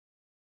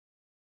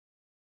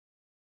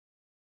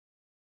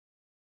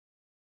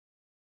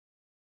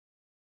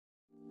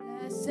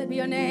Blessed be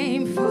your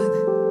name,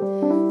 Father.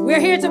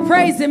 We're here to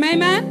praise him,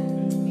 amen?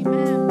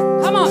 Amen.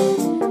 Come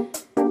on.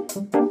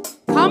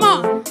 Come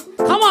on.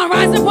 Come on,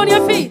 rise up on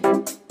your feet.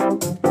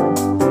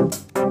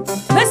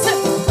 Listen.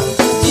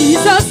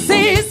 Jesus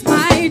is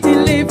my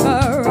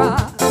deliverer.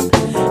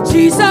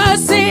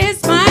 Jesus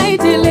is my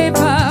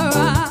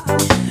deliverer.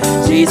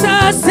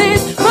 Jesus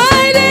is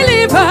my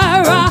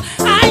deliverer.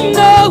 I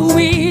know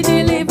he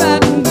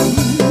delivered me.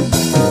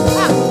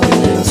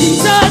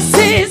 Jesus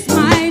is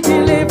my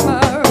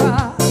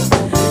deliverer.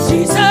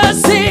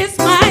 Jesus is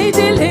my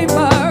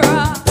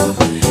deliverer.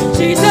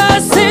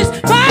 Jesus is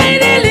my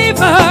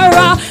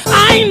deliverer.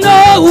 I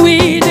know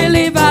he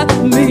delivered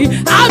me.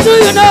 How do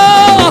you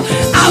know?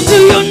 How do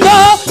you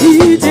know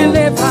he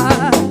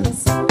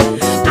delivers?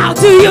 How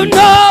do you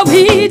know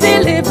he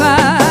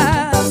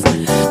delivers?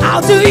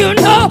 How do you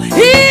know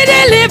he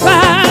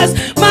delivers?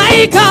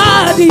 My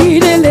God, he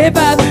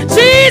delivers.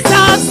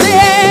 Jesus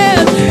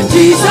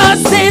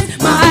is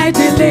my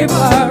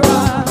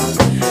deliverer.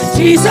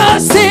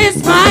 Jesus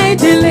is my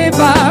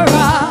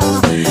deliverer.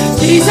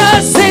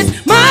 Jesus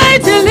is my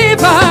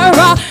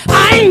deliverer.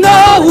 I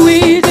know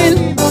he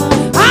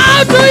delivers.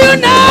 How do you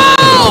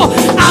know?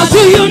 How do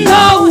you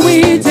know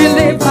he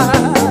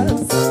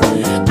delivers?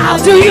 How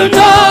do you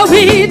know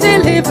he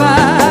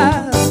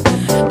delivers?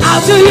 How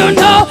do you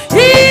know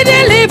he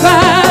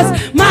delivers?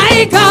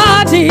 My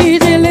God, he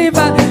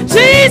delivers.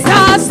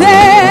 Jesus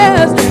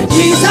is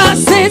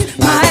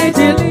my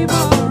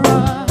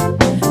deliverer.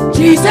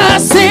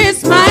 Jesus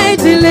is my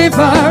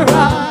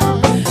deliverer.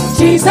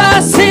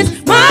 Jesus is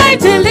my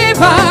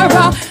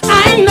deliverer.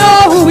 I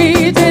know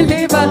he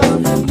delivers.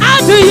 How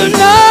do you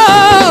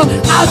know?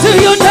 How do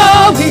you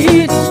know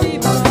he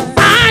delivers?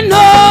 I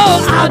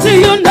know. How do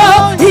you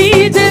know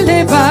he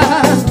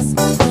delivers?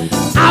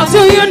 How do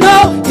you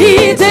know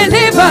he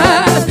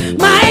delivers?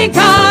 My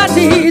God,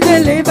 he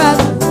delivers.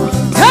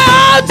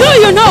 How do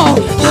you know?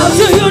 How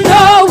do you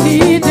know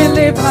he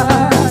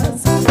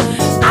delivers?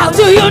 How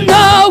do you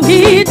know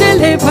he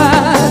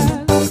delivers?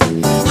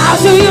 How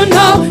do you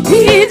know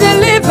he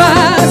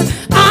delivers?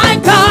 My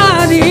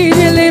God, he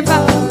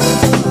delivers.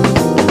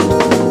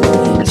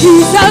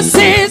 Jesus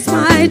is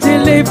my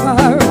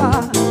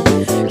deliverer.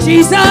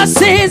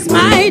 Jesus is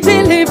my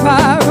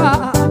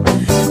deliverer.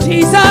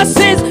 Jesus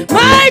is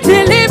my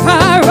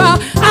deliverer.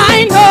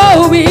 I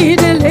know he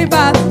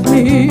delivered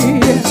me.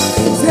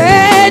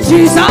 Say,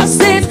 Jesus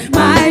is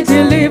my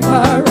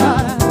deliverer.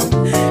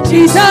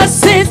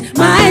 Jesus is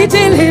my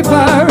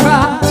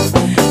deliverer.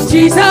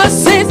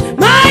 Jesus is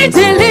my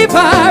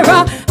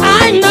deliverer.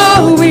 I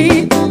know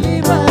he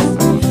delivers.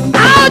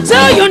 How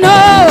do you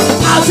know?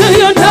 How do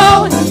you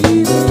know?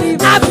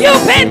 Have you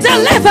been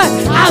delivered?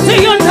 How do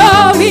you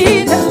know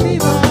he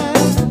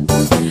delivers?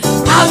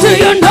 How do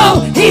you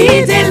know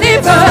he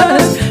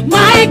delivers?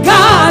 My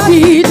God,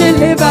 he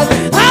delivers.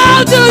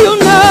 How do you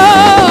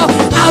know?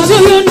 How do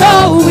you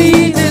know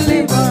he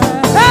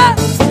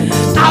delivers?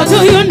 How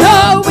do you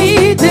know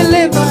he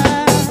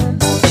delivers?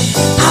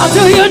 How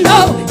do you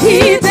know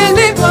he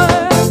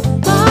delivers?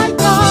 My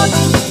God,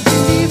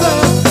 he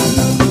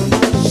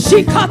delivers.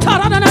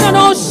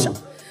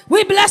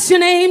 We bless your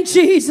name,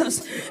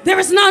 Jesus. There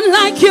is none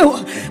like you.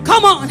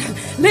 Come on,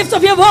 lift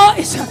up your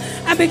voice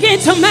and begin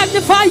to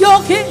magnify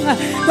your King,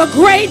 the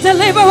great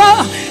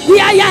deliverer, the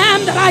I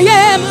am that I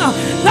am,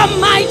 the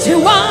mighty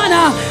one,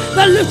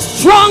 the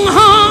strong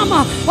arm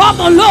of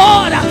the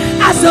Lord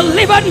has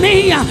delivered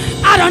me.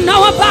 I don't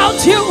know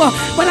about you,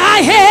 but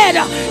I had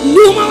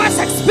numerous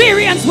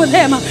experience with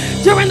him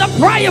during the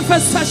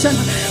Prayerfest session.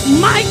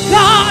 My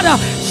God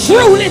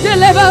truly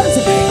delivers.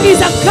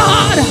 He's a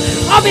God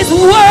of his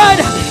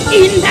word.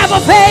 He never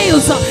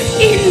fails.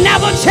 He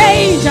never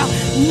changes.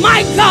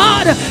 My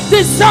God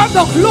deserves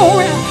the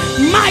glory.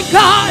 My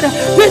God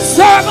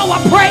deserves our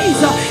praise.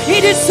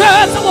 He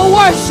deserves our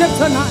worship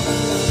tonight.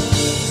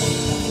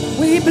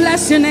 We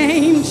bless your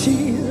name,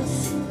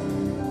 Jesus.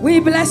 We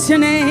bless your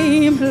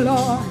name,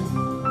 Lord.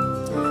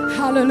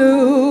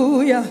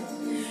 Hallelujah.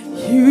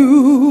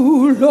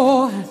 You,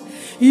 Lord,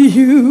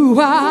 you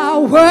are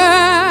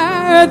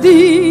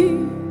worthy.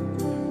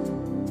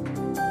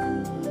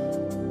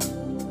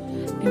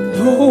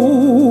 No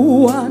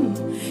one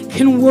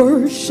can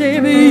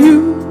worship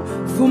you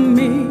for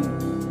me.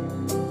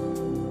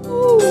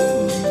 Ooh.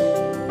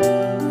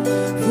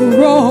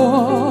 For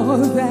all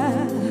the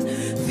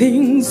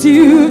things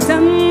you've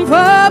done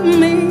for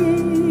me.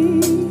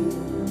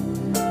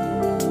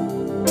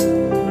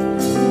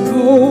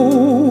 No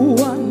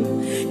one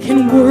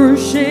can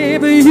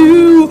worship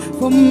you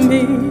for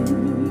me.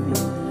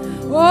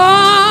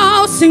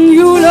 Oh, sing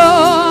you,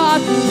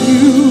 Lord,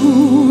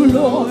 you,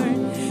 Lord.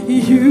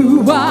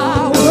 You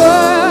are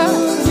worthy.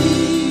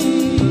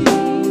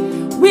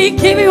 We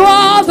give you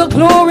all the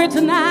glory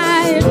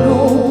tonight.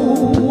 No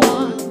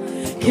one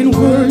can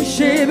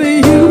worship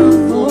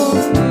you for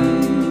me.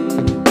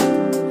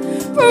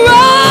 For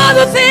all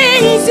the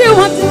things you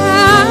have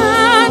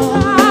done,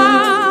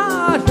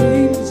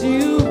 things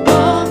you've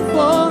done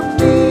for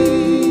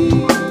me.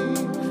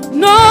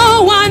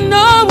 No one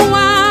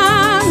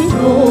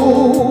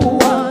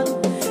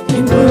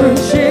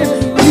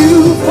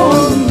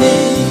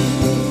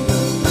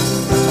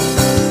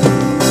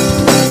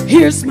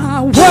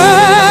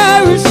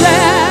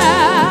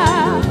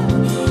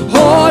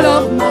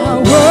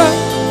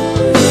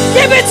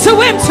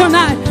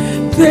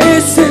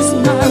This is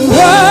my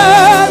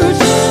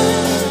worship.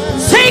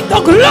 Take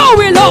the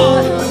glory,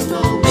 Lord.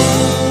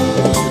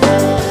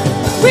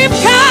 We've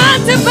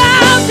come to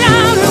bow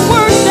down and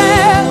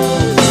worship.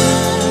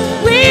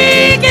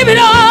 We give it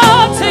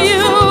all to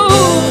you.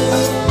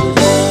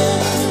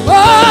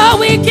 Oh,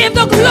 we give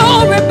the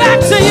glory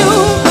back to you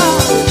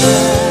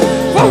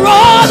for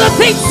all the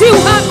things you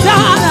have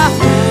done,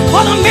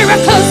 for the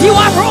miracles you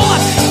have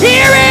wrought.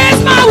 Here is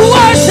my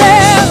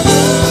worship.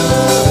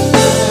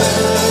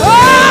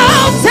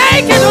 Oh,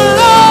 take it,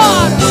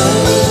 Lord.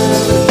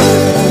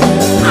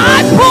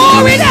 I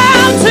pour it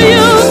out to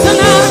you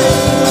tonight.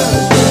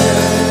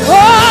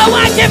 Oh,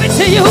 I give it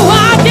to you.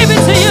 I give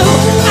it to you.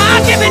 I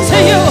give it to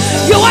you.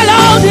 You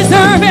alone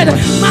deserve it.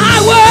 My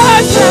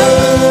worship.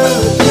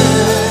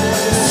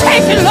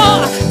 Take it,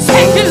 Lord.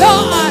 Take it,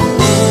 Lord.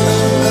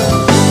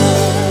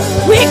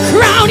 We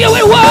crown you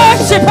with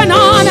worship and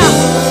honor.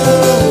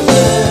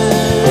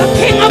 The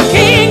King of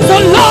Kings, the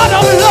Lord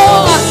of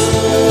Lords,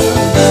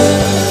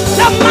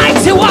 the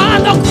mighty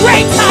one, the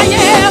great I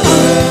am,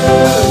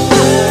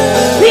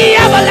 the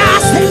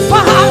everlasting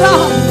Father.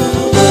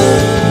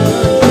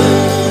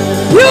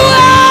 You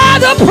are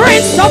the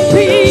Prince of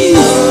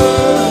Peace.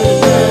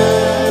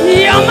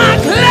 You're my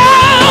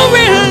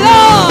glory,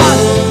 Lord.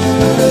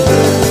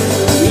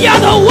 You're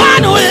the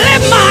one who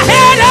lifts my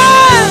head up.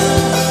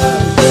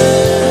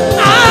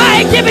 I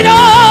give it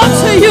all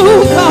to you,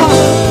 God.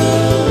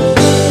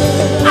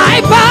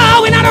 I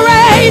bow in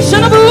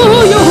adoration of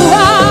who you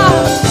are.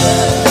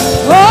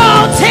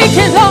 Oh, take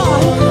it,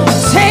 Lord.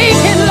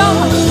 Take it,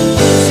 Lord.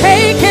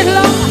 Take it,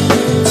 Lord.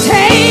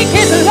 Take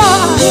it,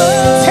 Lord.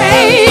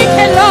 Take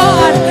it,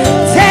 Lord.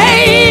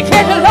 Take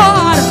it,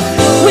 Lord.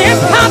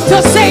 We've come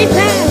to say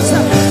thanks.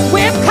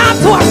 We've come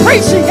to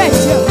appreciate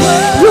you.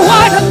 You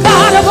are the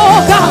God of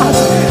all gods,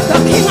 the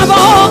King of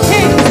all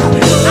kings,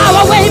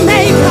 our way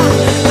maker,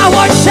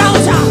 our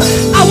shelter,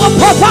 our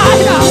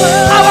provider,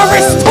 our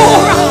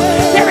restorer.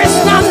 There is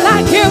none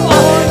like you.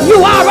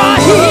 You are our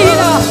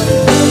healer.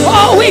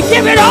 Oh, we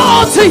give it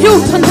all to you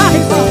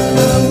tonight.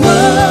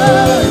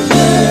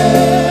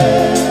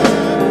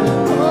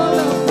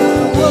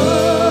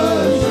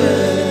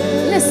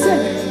 Listen,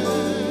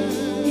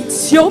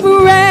 it's your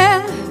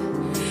breath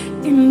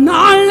in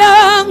our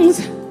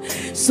lungs,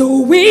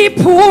 so we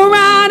pour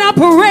out our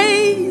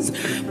praise.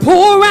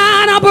 Pour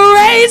out our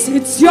praise.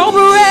 It's your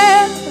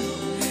breath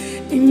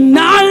in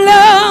our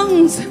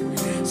lungs,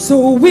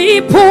 so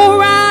we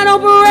pour out our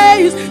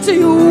praise to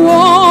you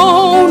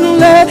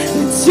only.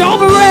 It's your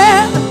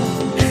breath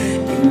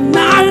in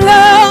our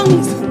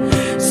lungs,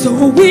 so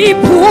we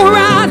pour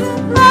out our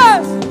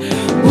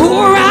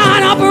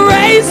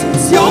praise.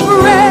 It's your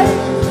breath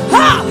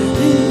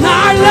in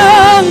our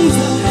lungs,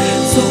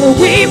 so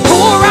we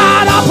pour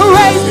out our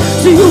praise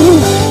to you.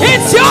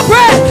 It's your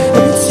breath.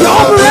 It's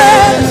your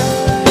breath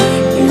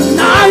in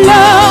our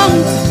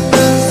lungs,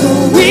 so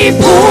we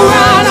pour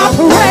out our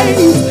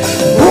praise.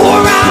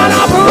 Pour out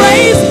our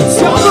praise. It's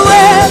your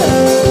breath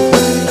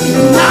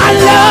in our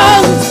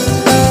lungs,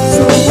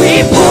 so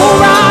we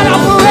pour out our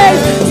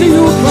praise to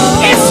you.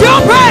 It's your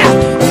breath.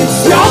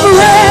 It's your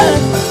breath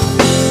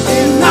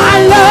in our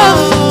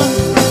lungs,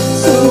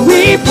 so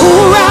we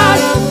pour out.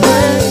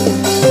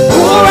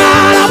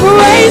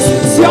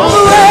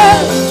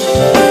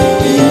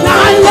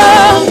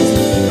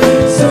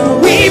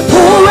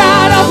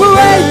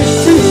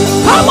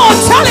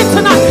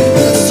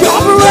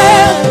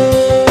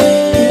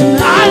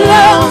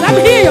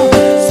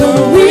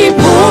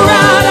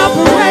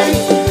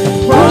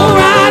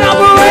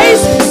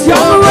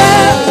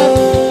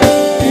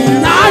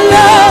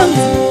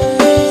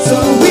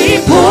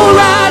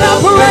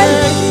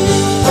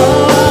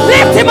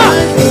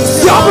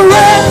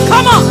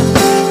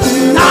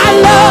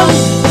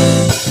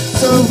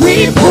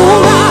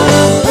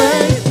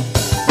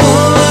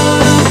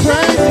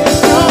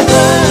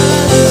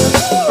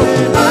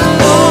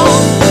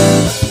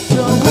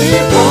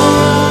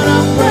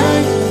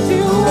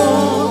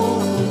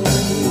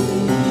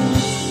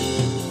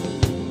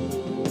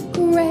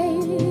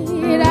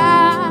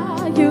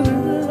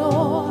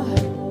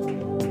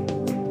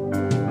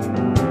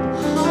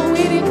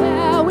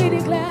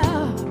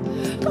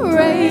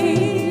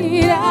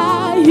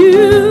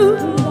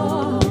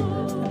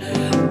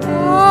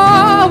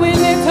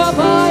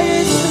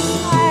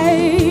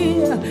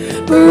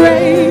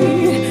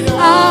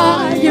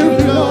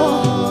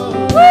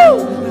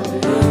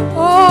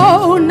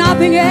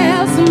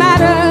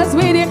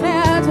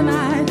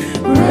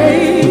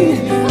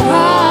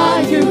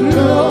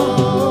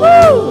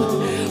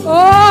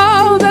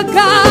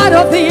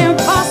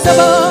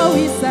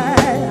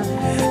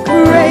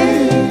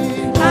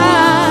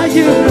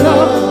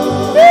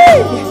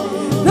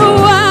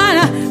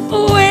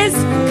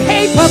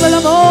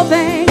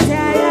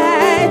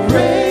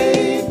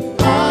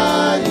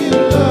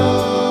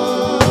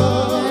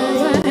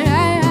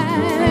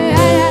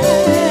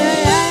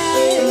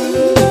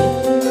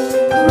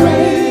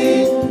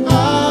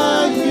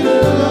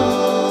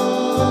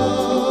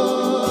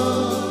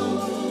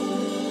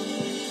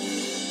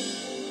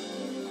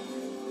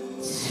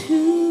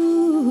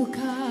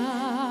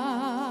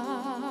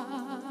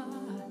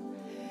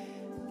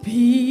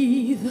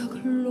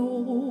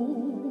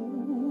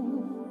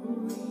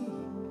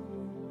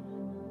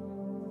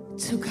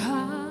 To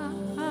God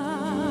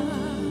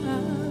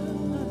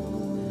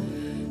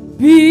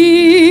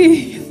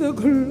be the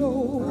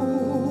glory.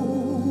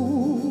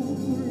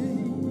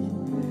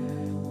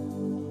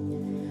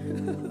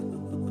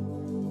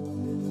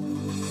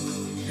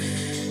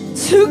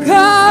 To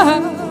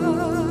God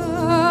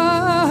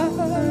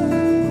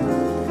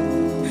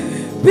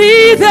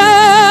be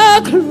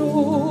the glory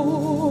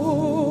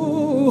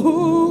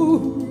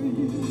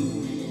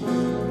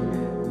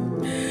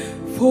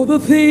for the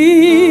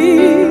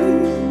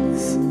things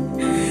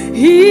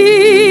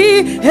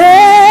He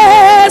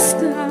has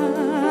done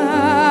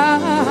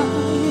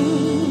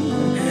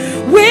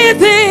with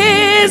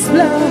His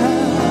blood.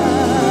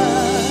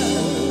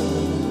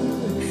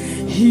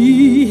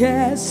 He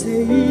has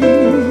saved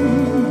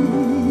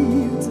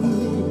me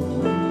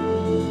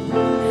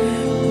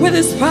with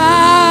His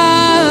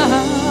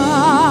power.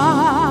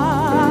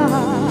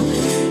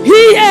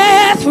 He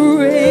hath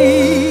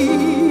raised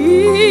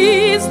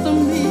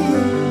me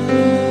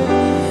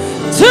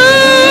to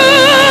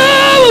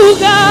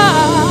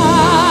God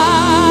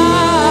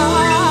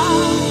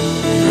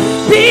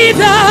be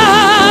the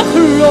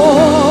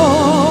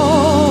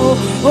glory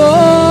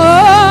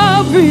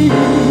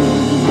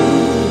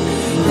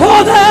for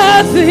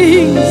the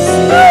things,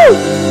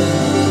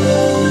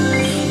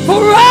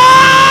 for all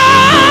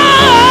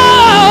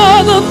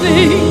the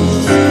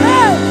things.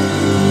 Hey,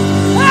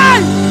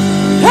 hey,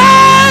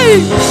 hey,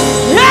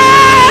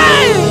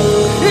 hey,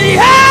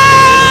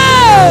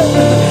 hey,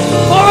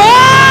 for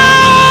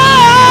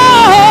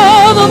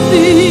all the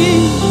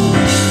things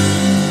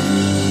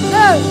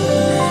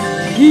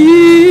He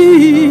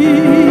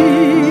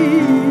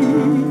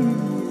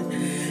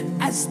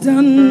has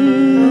done.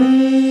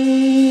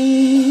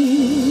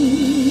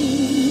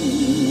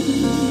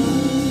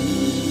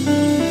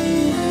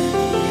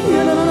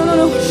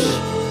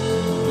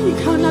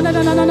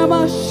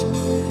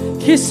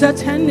 Kiss a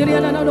tender